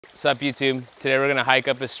What's up, YouTube? Today we're gonna hike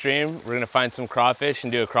up a stream. We're gonna find some crawfish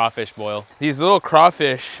and do a crawfish boil. These little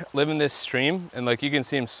crawfish live in this stream, and like you can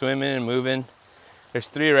see them swimming and moving. There's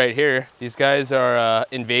 3 right here. These guys are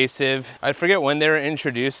invasive. I forget when they were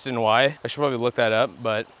introduced and why. I should probably look that up,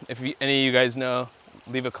 but if any of you guys know,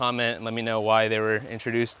 leave a comment and let me know why they were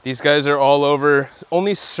introduced. These guys are all over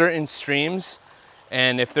only certain streams,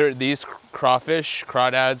 and if they're these crawfish,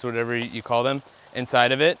 crawdads, whatever you call them,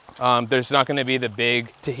 inside of it, there's not gonna be the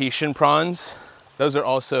big Tahitian prawns. Those are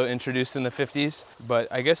also introduced in the 50s, but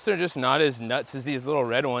I guess they're just not as nuts as these little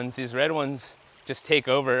red ones. These red ones just take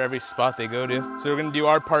over every spot they go to. So we're gonna do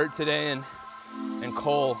our part today and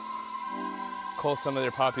cull some of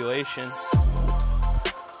their population.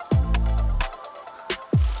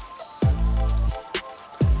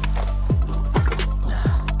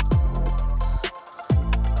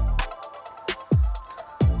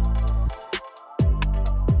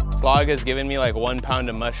 Slog has given me like 1 pound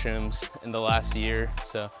of mushrooms in the last year.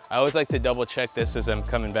 So I always like to double check this as I'm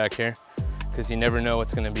coming back here because you never know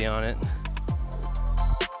what's gonna be on it.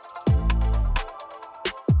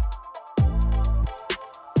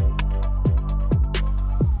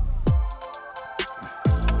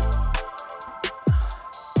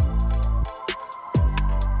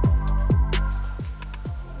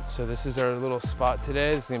 So this is our little spot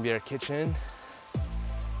today. This is gonna be our kitchen.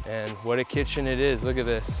 And what a kitchen it is, look at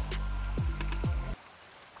this.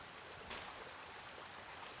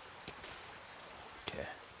 Okay.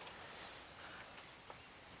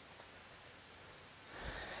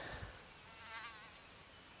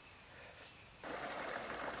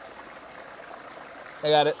 I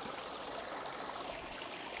got it.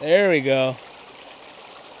 There we go.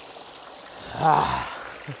 Ah.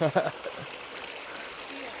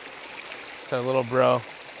 It's our little bro.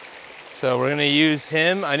 So we're gonna use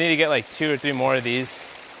him. I need to get like 2 or 3 more of these.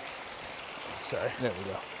 Sorry, there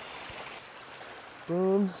we go.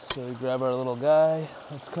 Boom, so we grab our little guy.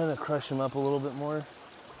 Let's kind of crush him up a little bit more.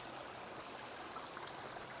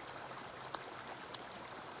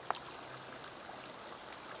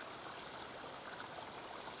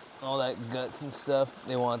 All that guts and stuff,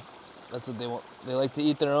 they want, that's what they want. They like to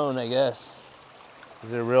eat their own, I guess.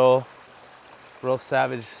 These are real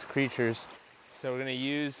savage creatures. So we're gonna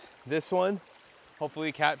use this one.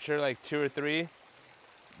 Hopefully capture like 2 or 3.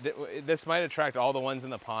 This might attract all the ones in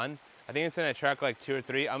the pond. I think it's gonna attract like 2 or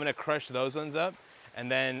 3. I'm gonna crush those ones up, and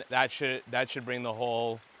then that should bring the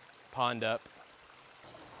whole pond up.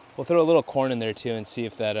 We'll throw a little corn in there too and see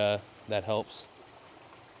if that helps.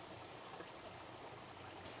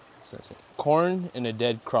 So corn and a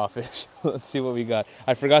dead crawfish. Let's see what we got.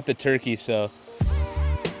 I forgot the turkey, so.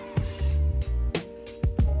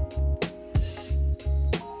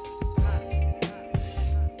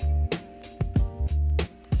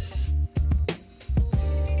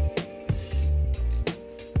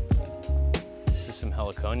 Some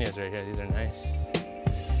heliconias right here. These are nice.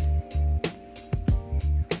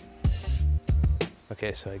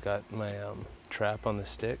 Okay, so I got my trap on the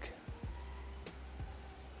stick.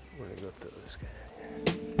 We're gonna go throw this guy in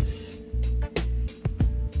here.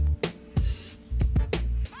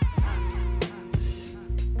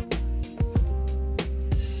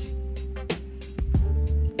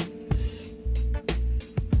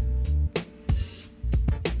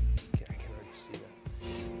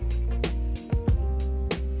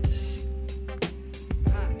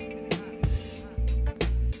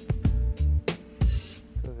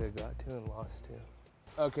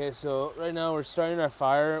 Okay, so right now we're starting our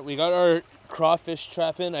fire. We got our crawfish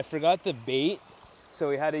trap in. I forgot the bait, so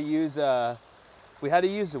we had to use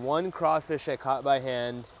 1 crawfish I caught by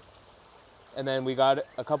hand, and then we got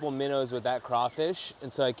a couple minnows with that crawfish.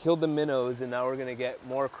 And so I killed the minnows, and now we're gonna get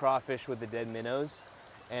more crawfish with the dead minnows,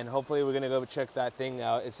 and hopefully we're gonna go check that thing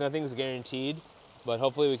out. Nothing's guaranteed, but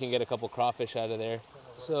hopefully we can get a couple crawfish out of there.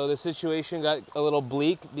 So the situation got a little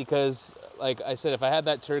bleak because, like I said, if I had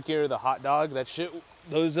that turkey or the hot dog,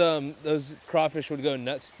 those crawfish would go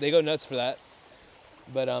nuts. They go nuts for that.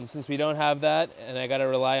 But since we don't have that, and I gotta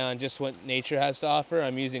rely on just what nature has to offer,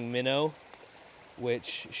 I'm using minnow,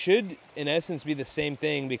 which should, in essence, be the same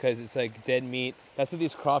thing because it's like dead meat. That's what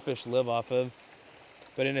these crawfish live off of.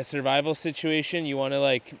 But in a survival situation, you wanna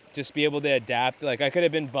like just be able to adapt. Like I could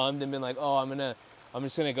have been bummed and been like, oh, I'm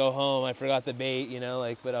just gonna go home. I forgot the bait, you know,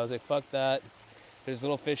 like, but I was like, fuck that. There's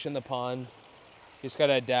little fish in the pond. You just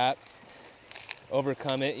gotta adapt,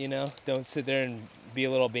 overcome it, you know. Don't sit there and be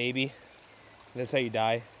a little baby. That's how you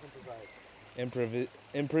die.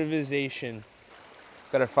 Improvisation.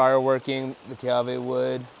 Got our fire working, the Kiawe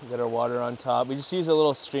wood, got our water on top. We just use a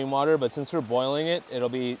little stream water, but since we're boiling it, it'll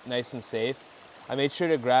be nice and safe. I made sure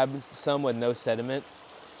to grab some with no sediment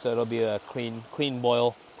so it'll be a clean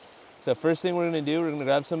boil. So first thing we're gonna do, we're gonna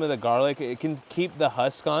grab some of the garlic. It can keep the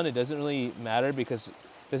husk on. It doesn't really matter because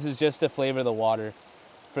this is just to flavor the water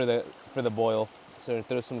for the boil. So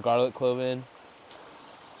throw some garlic clove in.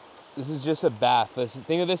 This is just a bath.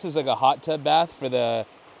 Think of this as like a hot tub bath for the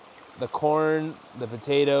corn, the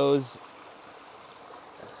potatoes,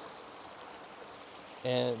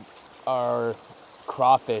 and our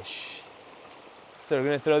crawfish. So we're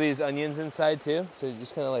gonna throw these onions inside too. So you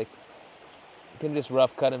just kind of like, you can just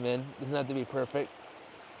rough cut them in. Doesn't have to be perfect.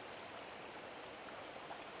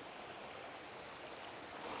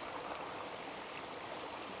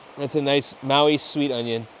 That's a nice Maui sweet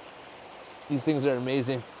onion. These things are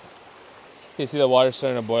amazing. You see the water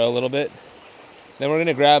starting to boil a little bit. Then we're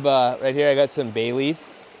gonna grab, right here I got some bay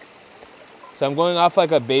leaf. So I'm going off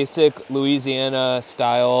like a basic Louisiana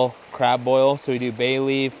style crab boil. So we do bay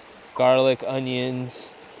leaf, garlic,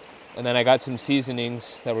 onions, and then I got some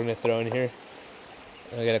seasonings that we're gonna throw in here.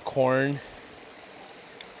 And I got a corn.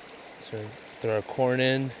 So throw our corn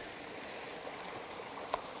in.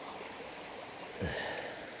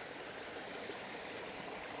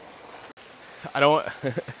 I don't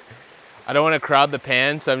want to crowd the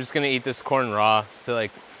pan, so I'm just gonna eat this corn raw. So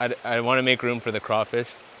like, I want to make room for the crawfish.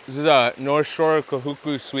 This is a North Shore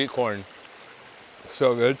Kahuku sweet corn.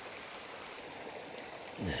 So good.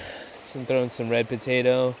 So I'm throwing some red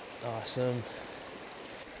potato. Awesome.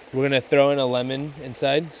 We're gonna throw in a lemon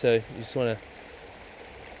inside, so you just wanna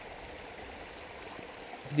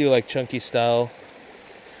do like chunky style.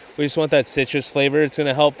 We just want that citrus flavor. It's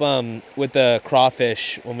gonna help with the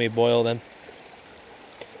crawfish when we boil them.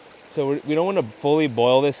 So we don't want to fully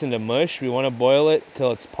boil this into mush. We want to boil it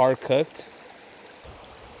till it's par cooked.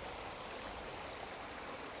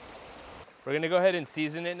 We're gonna go ahead and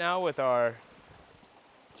season it now with our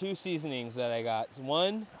 2 seasonings that I got.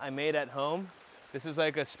 One I made at home. This is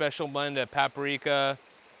like a special blend of paprika,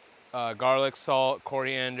 garlic, salt,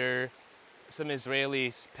 coriander, some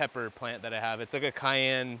Israeli pepper plant that I have. It's like a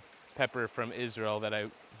cayenne pepper from Israel that I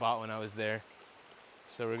bought when I was there.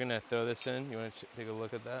 So we're gonna throw this in. You wanna take a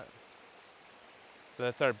look at that? So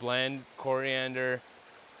that's our blend: coriander,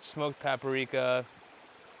 smoked paprika,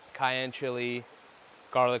 cayenne chili,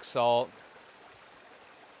 garlic salt.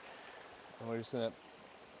 And we're just gonna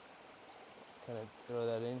kind of throw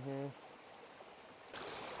that in here.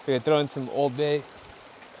 We're gonna throw in some Old Bay.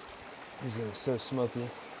 It's gonna be so smoky.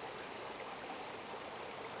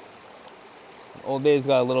 Old Bay's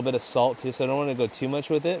got a little bit of salt too, so I don't want to go too much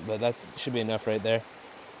with it, but that should be enough right there.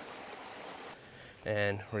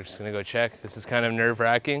 And we're just gonna go check. This is kind of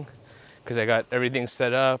nerve-wracking because I got everything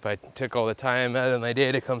set up. I took all the time out of my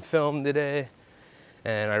day to come film today,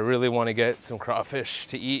 and I really want to get some crawfish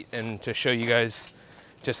to eat and to show you guys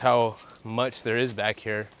just how much there is back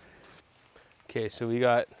here. Okay, so we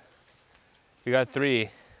got 3,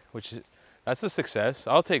 that's a success.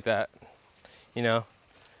 I'll take that. You know,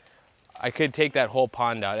 I could take that whole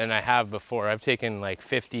pond out, and I have before. I've taken like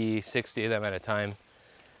 50, 60 of them at a time,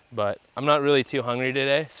 but I'm not really too hungry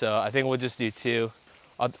today, so I think we'll just do 2.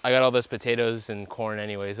 I got all those potatoes and corn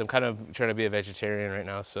anyways. I'm kind of trying to be a vegetarian right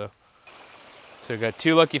now, so we got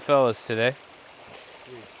 2 lucky fellas today.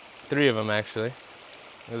 3 of them actually.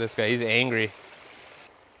 Look at this guy, he's angry.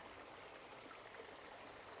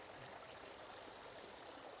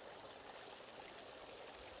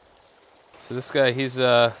 So this guy, he's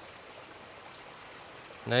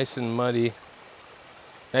nice and muddy,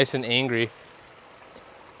 nice and angry.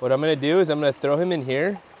 What I'm gonna do is I'm gonna throw him in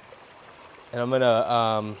here, and I'm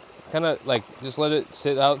gonna kind of like just let it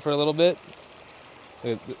sit out for a little bit.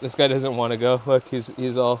 This guy doesn't want to go. Look, he's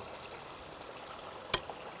all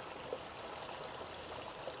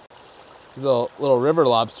these little river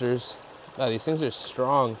lobsters. God, these things are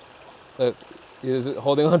strong. Look, he's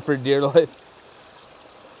holding on for dear life.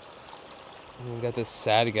 We got this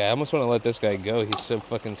sad guy. I almost want to let this guy go. He's so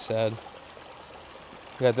fucking sad.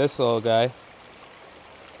 We got this little guy.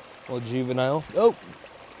 Little juvenile. Oh!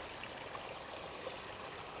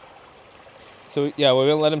 So yeah, we're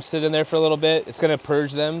gonna let them sit in there for a little bit. It's gonna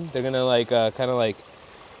purge them. They're gonna like, kind of like,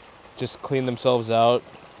 just clean themselves out,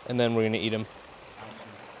 and then we're gonna eat them.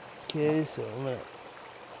 Okay, so I'm gonna...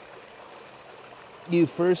 You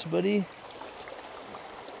first, buddy.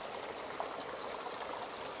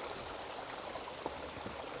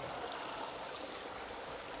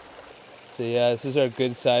 So yeah, this is our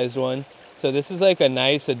good sized one. So this is like a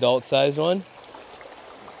nice adult sized one.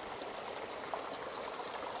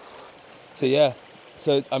 So yeah,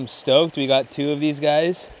 so I'm stoked. We got 2 of these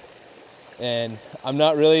guys, and I'm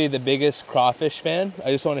not really the biggest crawfish fan. I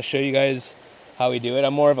just want to show you guys how we do it.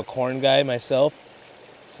 I'm more of a corn guy myself.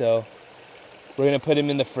 So We're gonna put him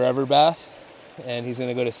in the forever bath and he's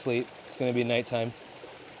gonna go to sleep. It's gonna be nighttime.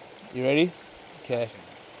 You ready? Okay.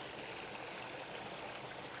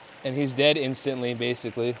 And he's dead instantly,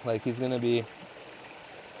 basically. Like he's gonna be,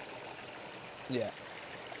 yeah.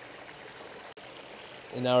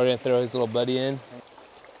 And now we're gonna throw his little buddy in.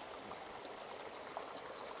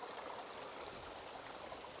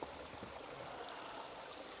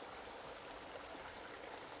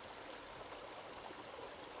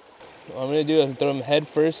 What I'm gonna do is throw them head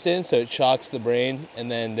first in so it shocks the brain,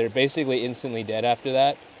 and then they're basically instantly dead after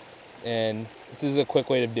that. And this is a quick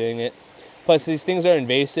way of doing it. Plus these things are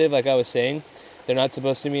invasive, like I was saying. They're not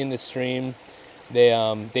supposed to be in the stream.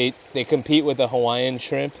 They compete with the Hawaiian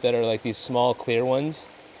shrimp that are like these small clear ones,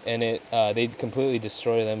 and they completely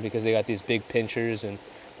destroy them because they got these big pinchers and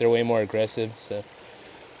they're way more aggressive. So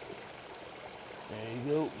there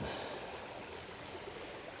you go.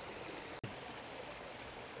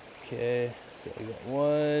 Okay, so we got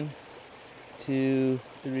 1, 2,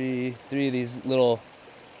 3 of these little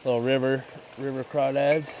river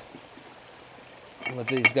crawdads. Let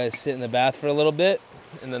these guys sit in the bath for a little bit,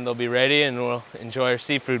 and then they'll be ready, and we'll enjoy our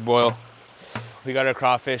seafood boil. We got our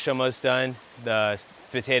crawfish almost done. The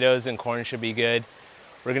potatoes and corn should be good.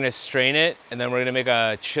 We're gonna strain it, and then we're gonna make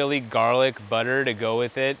a chili garlic butter to go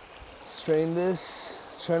with it. Strain this.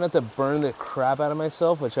 Try not to burn the crap out of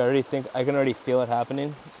myself, which I can already feel it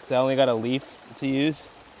happening, because I only got a leaf to use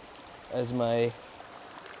as my,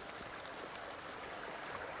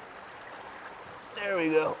 there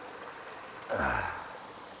we go.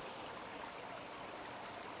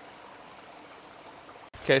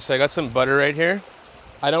 Okay, so I got some butter right here.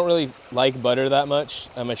 I don't really like butter that much.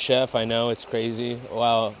 I'm a chef, I know, it's crazy.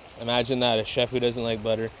 Wow, imagine that, a chef who doesn't like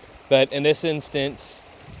butter. But in this instance,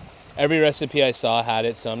 every recipe I saw had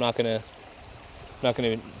it, so I'm not gonna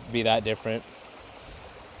be that different.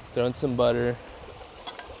 Throw in some butter.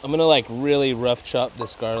 I'm gonna like really rough chop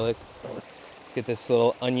this garlic. Get this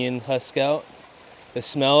little onion husk out. The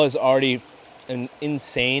smell is already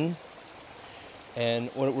insane. And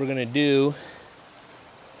what we're gonna do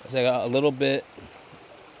is I got a little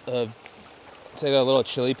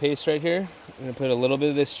chili paste right here. I'm gonna put a little bit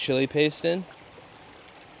of this chili paste in.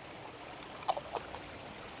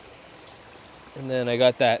 And then I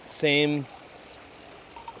got that same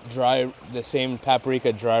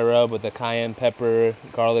paprika dry rub with the cayenne pepper,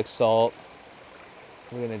 garlic salt.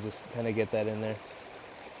 We're gonna just kind of get that in there.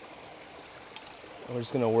 We're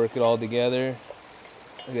just gonna work it all together.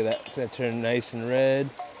 Look at that, it's gonna turn nice and red.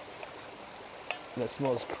 That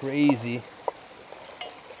smells crazy.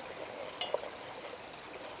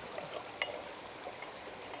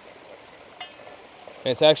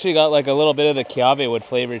 And it's actually got like a little bit of the Kiawe wood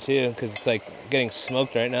flavor too, because it's like getting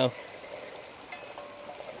smoked right now.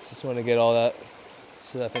 Just want to get all that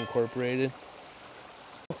stuff incorporated.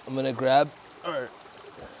 I'm gonna grab our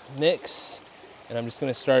mix, and I'm just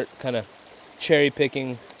gonna start kind of cherry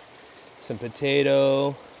picking some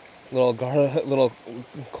potato, little garlic, little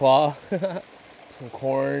claw, some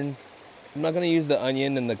corn. I'm not gonna use the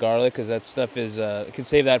onion and the garlic because that stuff is, you can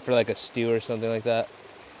save that for like a stew or something like that.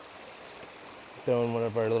 Throwing one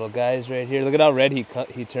of our little guys right here. Look at how red he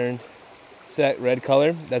turned. See that red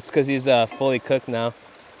color? That's because he's fully cooked now.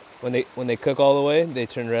 When they cook all the way, they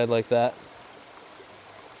turn red like that.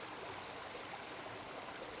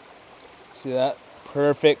 See that?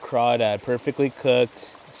 Perfect crawdad, perfectly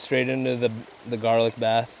cooked, straight into the garlic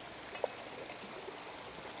bath.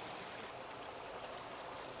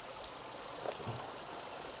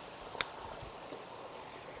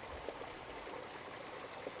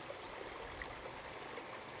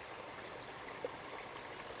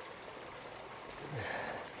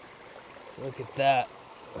 Look at that.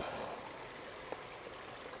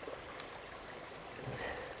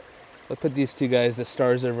 I'll put these two guys, the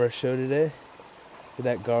stars of our show today. With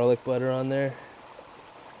that garlic butter on there.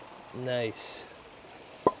 Nice.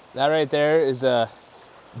 That right there is a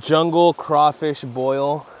jungle crawfish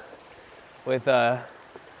boil with a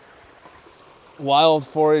wild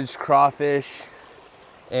forage crawfish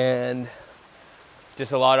and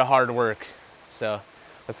just a lot of hard work. So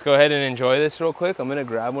let's go ahead and enjoy this real quick. I'm gonna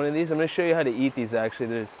grab one of these. I'm gonna show you how to eat these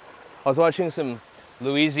actually. I was watching some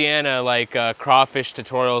Louisiana crawfish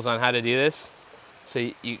tutorials on how to do this.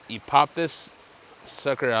 So you pop this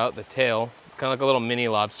sucker out, the tail. It's kind of like a little mini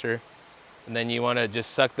lobster. And then you want to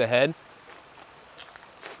just suck the head.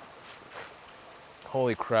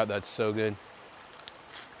 Holy crap, that's so good.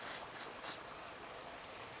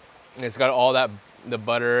 And it's got all that, the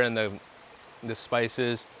butter and the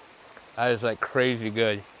spices. That is like crazy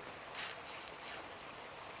good.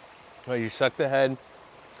 Well, you suck the head,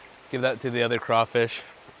 give that to the other crawfish,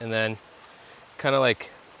 and then kind of like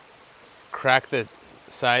crack the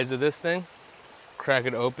sides of this thing, crack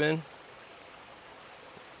it open.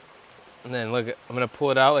 And then look, I'm gonna pull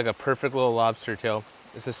it out like a perfect little lobster tail.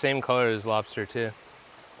 It's the same color as lobster too.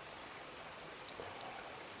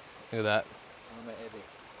 Look at that.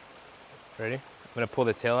 Ready? I'm gonna pull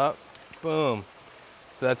the tail out. Boom.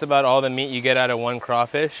 So that's about all the meat you get out of one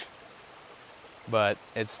crawfish. But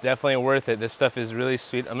it's definitely worth it. This stuff is really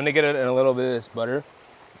sweet. I'm gonna get it in a little bit of this butter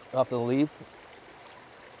off the leaf.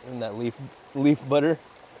 And that leaf butter.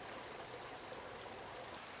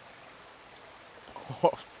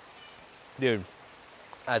 Dude,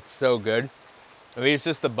 that's so good. I mean, it's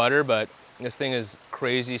just the butter, but this thing is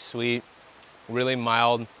crazy sweet, really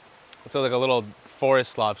mild. It's like a little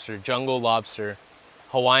forest lobster, jungle lobster,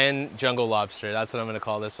 Hawaiian jungle lobster. That's what I'm gonna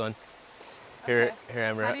call this one. Here, Okay. here,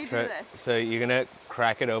 Amber. How do you do this? So you're gonna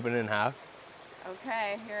crack it open in half.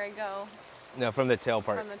 Okay, here I go. No, from the tail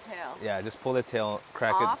part. From the tail. Yeah, just pull the tail,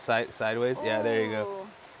 crack Off? it sideways. Ooh. Yeah, there you go.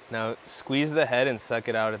 Now squeeze the head and suck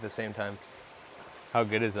it out at the same time. How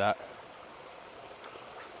good is that?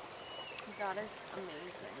 That is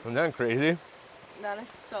amazing. Isn't that crazy? That is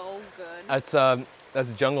so good.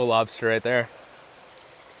 That's jungle lobster right there.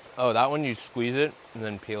 Oh, that one you squeeze it and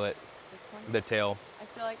then peel it. This one? The tail. I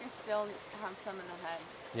feel like I still have some in the head.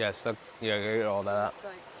 Yeah, stuck. Yeah, get all that out. It's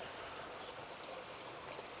like,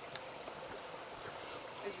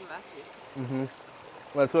 it's messy.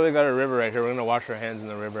 Let's really got a river right here. We're gonna wash our hands in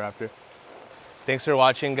the river after. Thanks for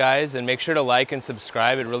watching, guys, and make sure to like and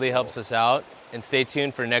subscribe. It really helps us out. And stay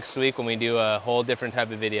tuned for next week when we do a whole different type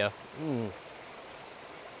of video.